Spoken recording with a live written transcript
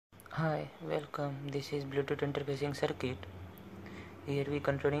Hi, welcome. This is Bluetooth interfacing circuit. Here we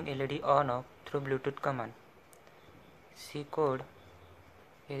controlling LED on off through Bluetooth command. C code.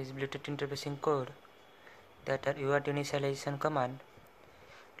 Here is Bluetooth interfacing code that are UART initialization command.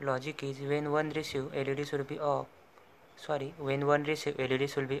 Logic is when one receive LEDs will be off. When one receive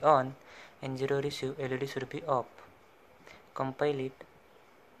LEDs will be on and zero receive LEDs will be off. Compile it.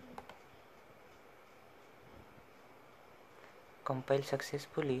 Compile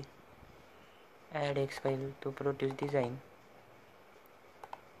successfully. Add X file to proteus design.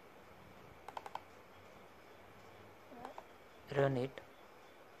 Run it.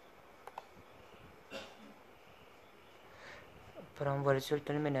 From virtual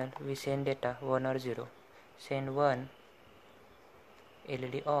terminal we send data 1 or 0. Send 1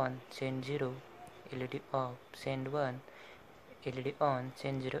 LED on, send 0 LED off, send 1 LED on,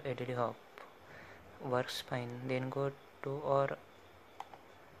 send 0 LED off. Works fine. Then go to our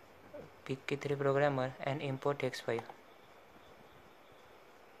PIC3 programmer and import X file.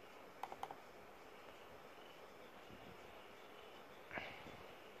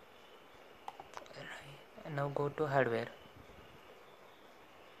 Now go to hardware.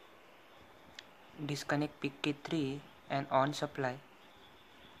 Disconnect PIC3 and on supply.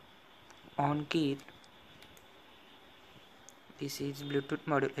 On key. This is Bluetooth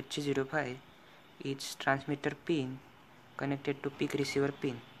module HC-05. Its transmitter pin connected to PIC receiver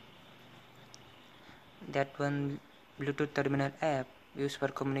pin. That one Bluetooth terminal app used for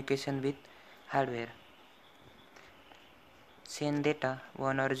communication with hardware. Send data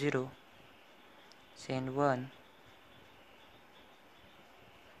 1 or 0. Send 1.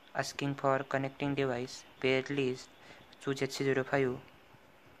 Asking for connecting device, pair list, choose HC-05.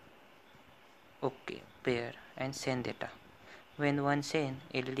 OK, pair and send data. When 1 send,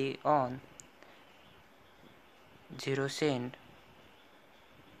 LED on, 0 send,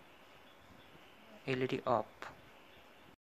 LED off.